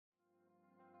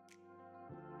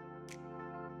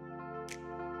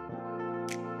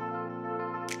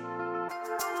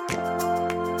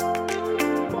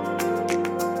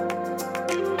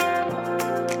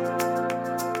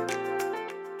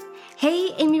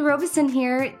Amy Robeson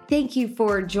here. Thank you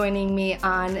for joining me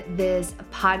on this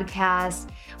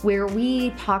podcast where we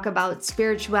talk about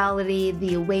spirituality,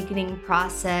 the awakening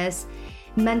process,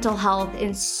 mental health,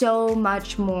 and so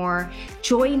much more.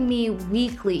 Join me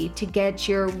weekly to get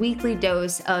your weekly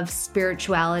dose of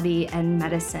spirituality and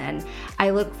medicine.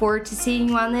 I look forward to seeing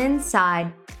you on the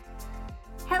inside.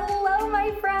 Hello,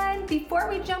 my friend. Before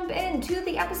we jump into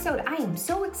the episode, I am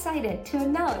so excited to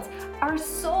announce our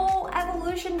Soul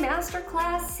Evolution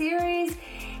Masterclass series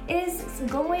is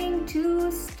going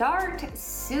to start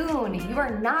soon. You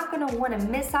are not going to want to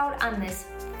miss out on this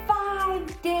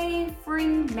 5-day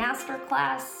free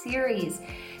masterclass series.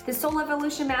 The Soul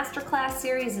Evolution Masterclass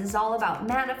series is all about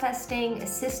manifesting,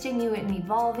 assisting you in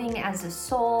evolving as a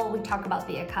soul. We talk about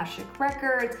the Akashic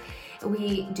Records.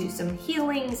 We do some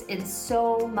healings and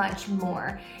so much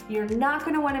more. You're not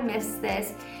going to want to miss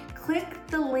this. Click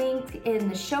the link in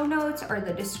the show notes or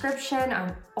the description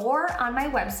or on my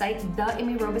website,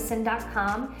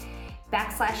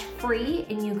 theamyrobeson.com/free,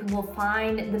 and you will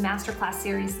find the masterclass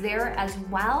series there as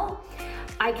well.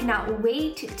 I cannot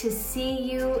wait to see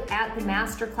you at the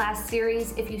masterclass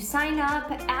series. If you sign up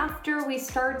after we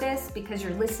start this, because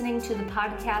you're listening to the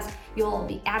podcast, you'll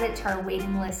be added to our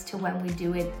waiting list to when we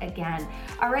do it again.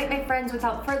 All right, my friends,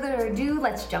 without further ado,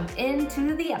 let's jump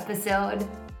into the episode.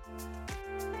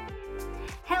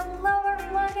 Hello,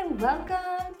 everyone, and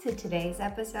welcome to today's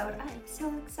episode. I am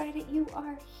so excited you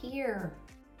are here.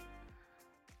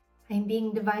 I'm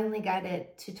being divinely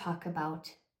guided to talk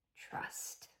about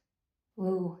trust.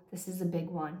 Ooh, this is a big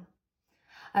one.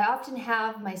 I often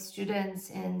have my students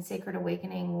in Sacred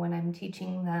Awakening when I'm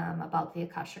teaching them about the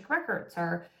Akashic Records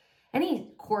or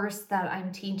any course that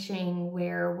I'm teaching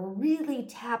where we're really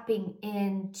tapping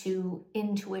into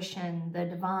intuition, the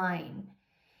divine,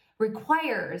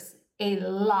 requires a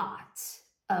lot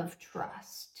of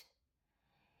trust.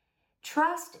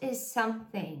 Trust is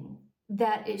something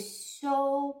that is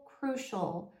so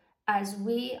crucial as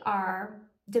we are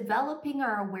developing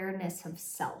our awareness of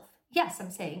self. Yes, I'm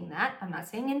saying that. I'm not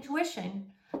saying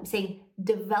intuition. I'm saying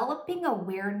developing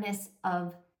awareness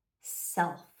of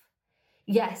self.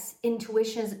 Yes,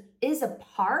 intuition is a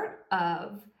part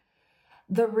of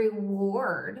the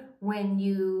reward when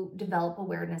you develop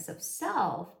awareness of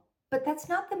self, but that's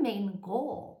not the main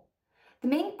goal. The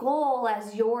main goal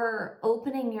as you're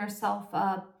opening yourself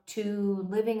up to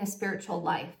living a spiritual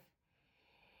life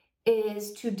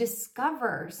is to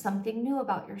discover something new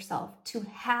about yourself, to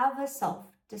have a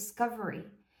self-discovery.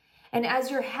 And as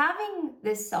you're having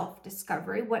this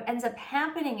self-discovery, what ends up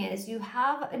happening is you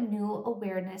have a new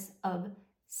awareness of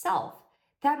self.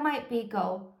 That might be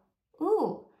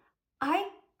I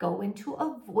go into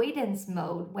avoidance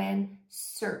mode when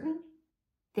certain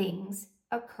things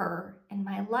occur in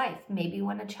my life. Maybe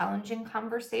when a challenging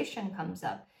conversation comes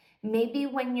up. Maybe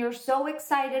when you're so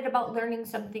excited about learning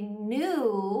something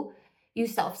new, you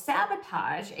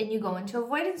self-sabotage and you go into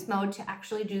avoidance mode to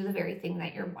actually do the very thing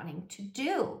that you're wanting to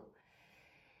do.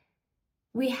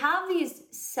 We have these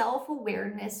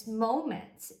self-awareness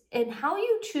moments, and how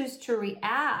you choose to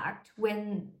react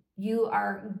when you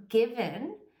are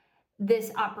given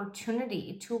this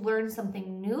opportunity to learn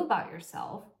something new about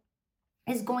yourself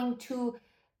is going to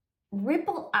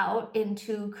ripple out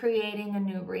into creating a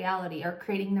new reality or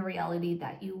creating the reality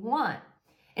that you want.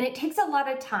 And it takes a lot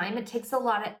of time. It takes a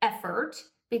lot of effort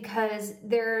because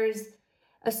there's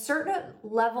a certain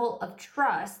level of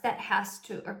trust that has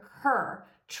to occur.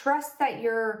 Trust that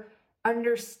you're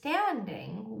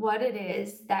understanding what it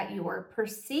is that you are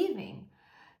perceiving.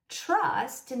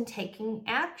 Trust in taking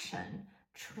action.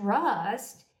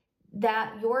 Trust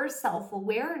that your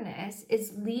self-awareness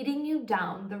is leading you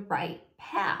down the right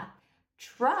path.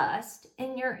 Trust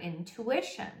in your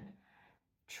intuition.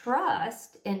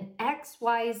 Trust in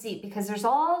XYZ, because there's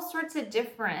all sorts of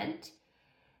different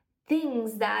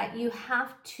things that you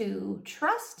have to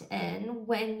trust in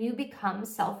when you become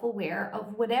self-aware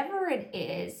of whatever it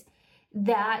is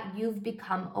that you've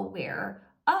become aware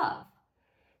of.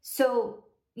 So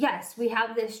yes, we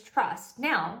have this trust.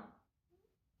 Now,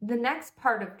 the next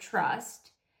part of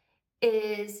trust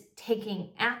is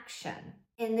taking action.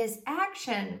 And this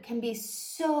action can be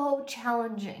so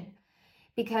challenging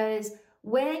because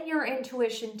when your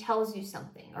intuition tells you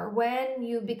something or when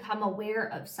you become aware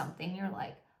of something, you're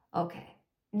like, okay,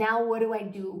 now what do I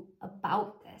do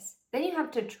about this? Then you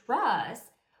have to trust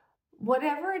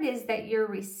whatever it is that you're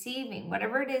receiving,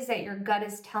 whatever it is that your gut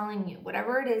is telling you,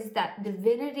 whatever it is that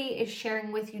divinity is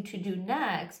sharing with you to do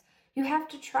next, you have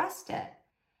to trust it.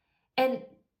 And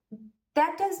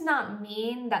that does not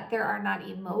mean that there are not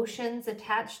emotions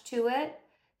attached to it.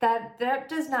 That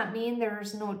does not mean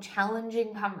there's no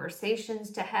challenging conversations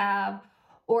to have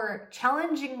or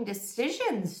challenging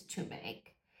decisions to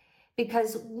make.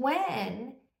 Because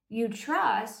when you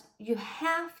trust, you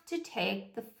have to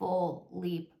take the full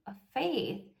leap of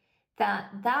faith that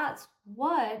that's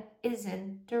what is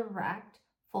in direct,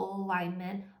 full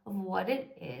alignment of what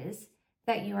it is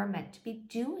that you are meant to be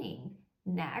doing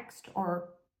next,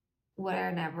 or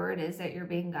whatever it is that you're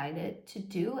being guided to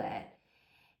do it.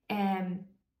 And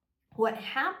what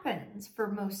happens for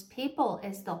most people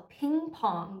is they'll ping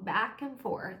pong back and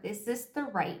forth. Is this the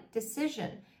right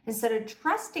decision? Instead of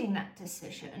trusting that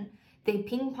decision, they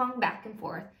ping pong back and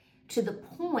forth to the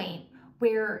point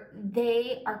where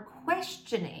they are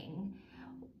questioning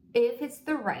if it's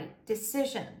the right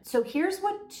decision. So here's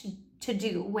what to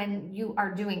do when you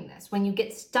are doing this, when you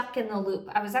get stuck in the loop.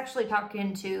 I was actually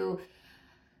talking to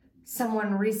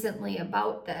someone recently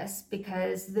about this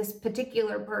because this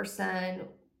particular person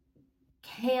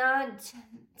can't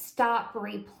stop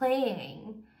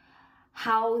replaying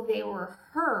how they were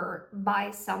hurt by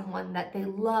someone that they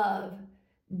love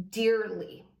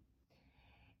dearly.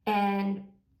 And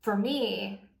for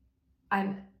me,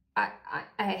 I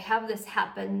have this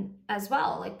happen as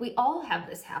well. Like, we all have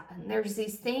this happen. There's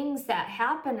these things that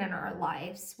happen in our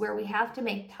lives where we have to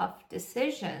make tough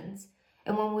decisions.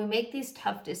 And when we make these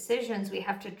tough decisions, we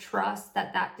have to trust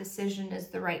that that decision is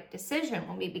the right decision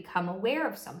when we become aware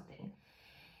of something.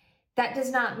 That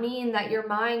does not mean that your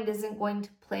mind isn't going to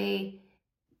play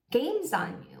games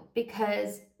on you,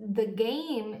 because the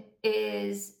game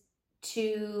is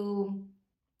to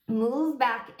move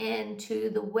back into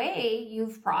the way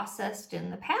you've processed in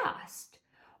the past,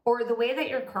 or the way that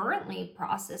you're currently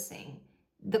processing.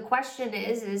 The question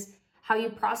is how you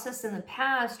process in the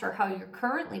past, or how you're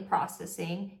currently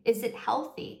processing, is it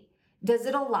healthy? Does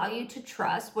it allow you to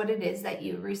trust what it is that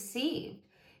you received?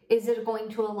 Is it going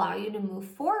to allow you to move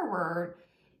forward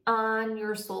on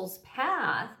your soul's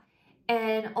path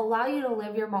and allow you to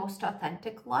live your most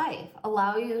authentic life,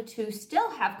 allow you to still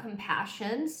have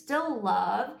compassion, still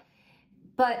love,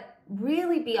 but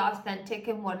really be authentic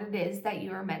in what it is that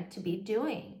you are meant to be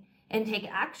doing and take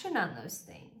action on those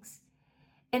things?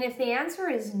 And if the answer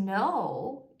is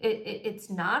no, it's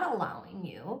not allowing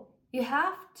you, you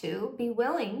have to be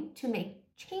willing to make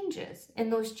changes.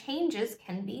 And those changes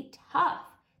can be tough.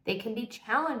 They can be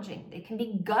challenging. They can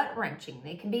be gut-wrenching.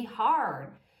 They can be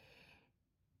hard.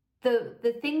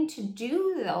 The thing to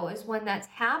do, though, is when that's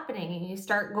happening and you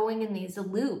start going in these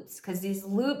loops, because these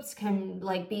loops can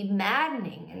be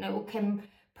maddening and it can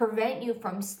prevent you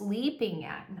from sleeping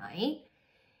at night.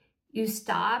 You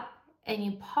stop and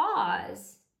you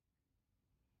pause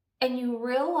and you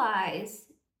realize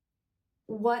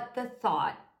what the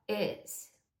thought is.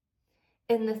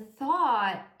 And the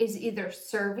thought is either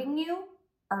serving you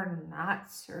or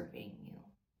not serving you.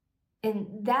 And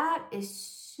that is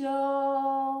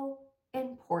so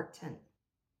important.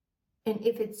 And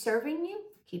if it's serving you,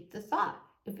 keep the thought.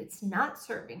 If it's not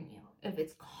serving you, if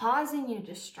it's causing you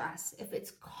distress, if it's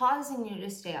causing you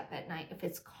to stay up at night, if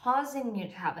it's causing you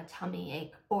to have a tummy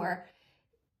ache or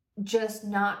just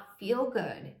not feel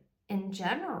good in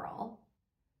general,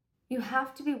 you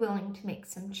have to be willing to make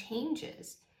some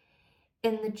changes.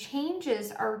 And the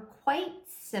changes are quite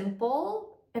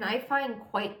simple and I find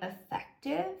quite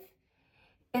effective.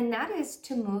 And that is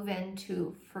to move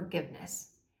into forgiveness.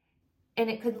 And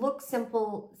it could look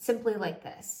simply like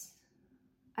this.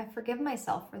 I forgive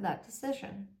myself for that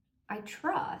decision. I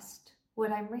trust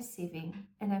what I'm receiving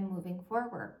and I'm moving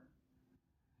forward.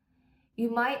 You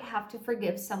might have to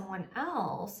forgive someone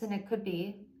else, and it could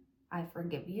be, I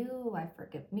forgive you, I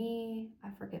forgive me, I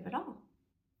forgive it all.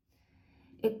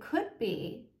 It could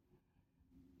be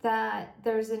that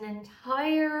there's an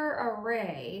entire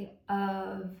array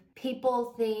of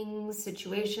people, things,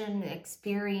 situation,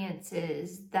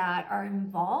 experiences that are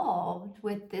involved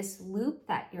with this loop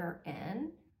that you're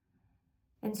in.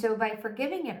 And so by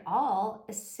forgiving it all,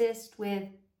 assist with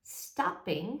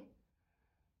stopping,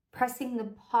 pressing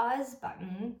the pause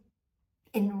button,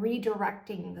 and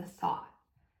redirecting the thought.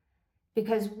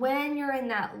 Because when you're in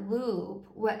that loop,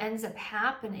 what ends up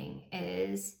happening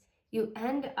is you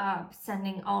end up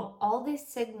sending out all these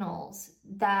signals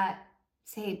that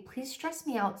say, please stress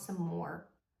me out some more.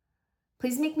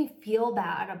 Please make me feel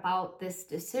bad about this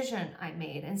decision I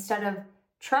made, instead of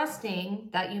trusting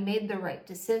that you made the right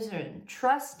decision,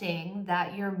 trusting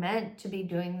that you're meant to be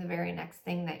doing the very next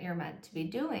thing that you're meant to be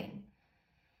doing.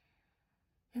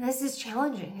 And this is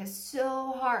challenging. It's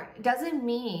so hard. It does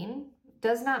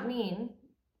not mean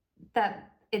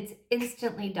that it's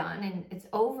instantly done and it's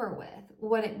over with.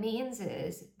 What it means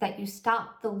is that you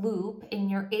stop the loop and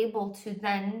you're able to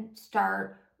then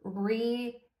start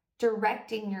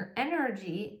redirecting your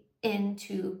energy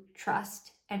into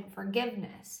trust and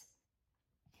forgiveness.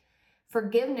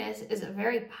 Forgiveness is a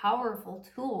very powerful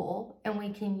tool, and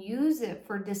we can use it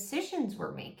for decisions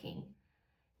we're making.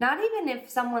 Not even if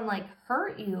someone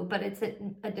hurt you, but it's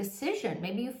a decision.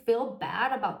 Maybe you feel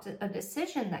bad about a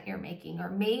decision that you're making, or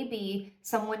maybe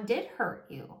someone did hurt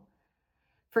you.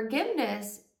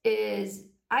 Forgiveness is,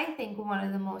 I think, one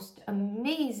of the most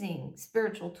amazing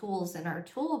spiritual tools in our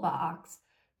toolbox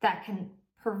that can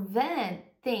prevent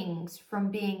things from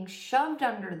being shoved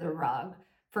under the rug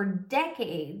for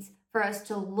decades for us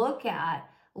to look at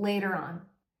later on.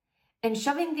 And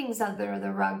shoving things under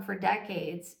the rug for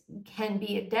decades can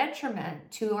be a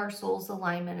detriment to our soul's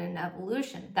alignment and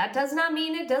evolution. That does not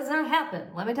mean it does not happen.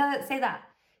 Let me say that.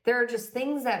 There are just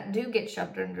things that do get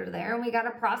shoved under there, and we got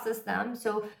to process them.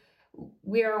 So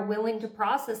we are willing to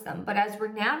process them. But as we're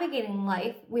navigating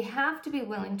life, we have to be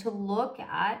willing to look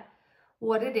at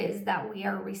what it is that we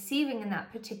are receiving in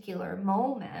that particular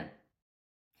moment.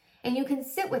 And you can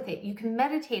sit with it. You can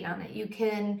meditate on it. You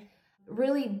can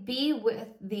really be with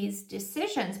these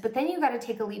decisions, but then you got to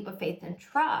take a leap of faith and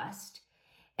trust.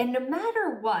 And no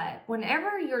matter what,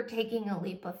 whenever you're taking a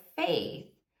leap of faith,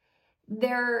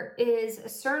 there is a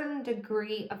certain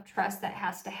degree of trust that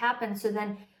has to happen. So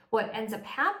then what ends up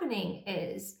happening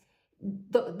is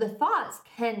the thoughts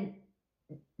can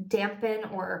dampen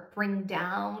or bring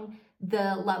down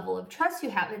the level of trust you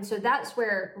have. And so that's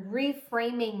where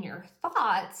reframing your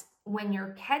thoughts when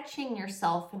you're catching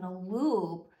yourself in a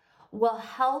loop will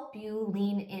help you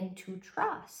lean into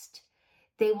trust.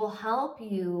 They will help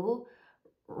you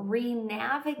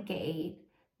re-navigate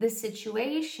the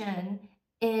situation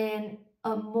in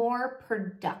a more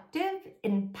productive,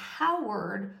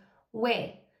 empowered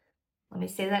way. Let me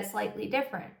say that slightly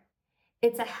different.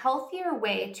 It's a healthier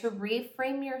way to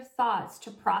reframe your thoughts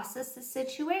to process the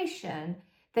situation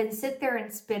than sit there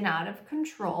and spin out of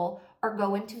control or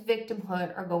go into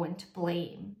victimhood or go into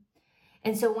blame.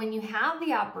 And so when you have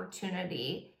the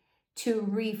opportunity to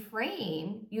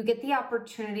reframe, you get the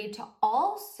opportunity to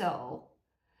also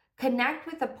connect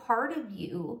with a part of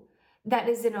you that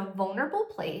is in a vulnerable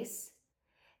place,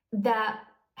 that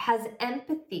has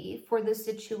empathy for the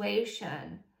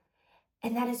situation,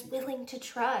 and that is willing to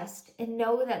trust and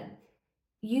know that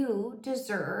you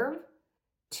deserve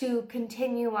to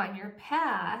continue on your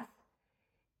path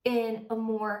in a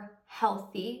more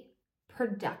healthy,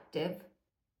 productive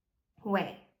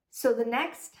way. So the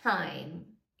next time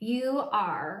you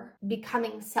are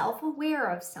becoming self-aware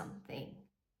of something,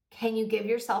 can you give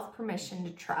yourself permission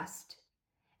to trust?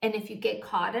 And if you get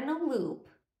caught in a loop,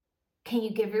 can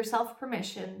you give yourself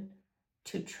permission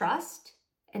to trust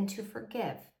and to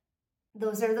forgive?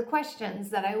 Those are the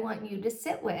questions that I want you to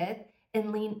sit with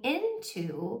and lean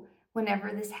into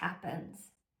whenever this happens.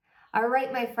 All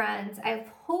right, my friends, I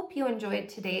hope you enjoyed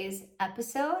today's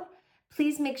episode.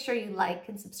 Please make sure you like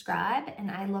and subscribe,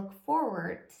 and I look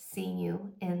forward to seeing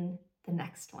you in the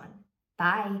next one.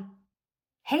 Bye.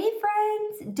 Hey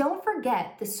friends, don't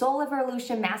forget the Soul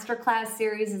Evolution Masterclass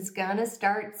series is gonna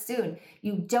start soon.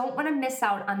 You don't wanna miss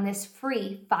out on this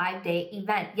free 5-day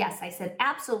event. Yes, I said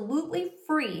absolutely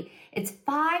free. It's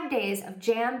 5 days of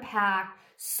jam-packed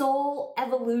soul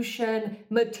evolution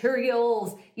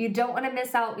materials. You don't wanna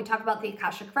miss out. We talk about the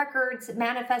Akashic Records,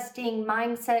 manifesting,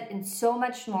 mindset, and so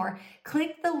much more.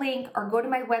 Click the link or go to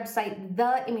my website,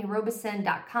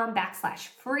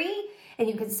 theamyrobeson.com/free. And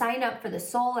you can sign up for the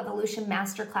Soul Evolution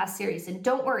Masterclass series. And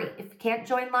don't worry, if you can't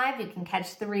join live, you can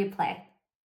catch the replay.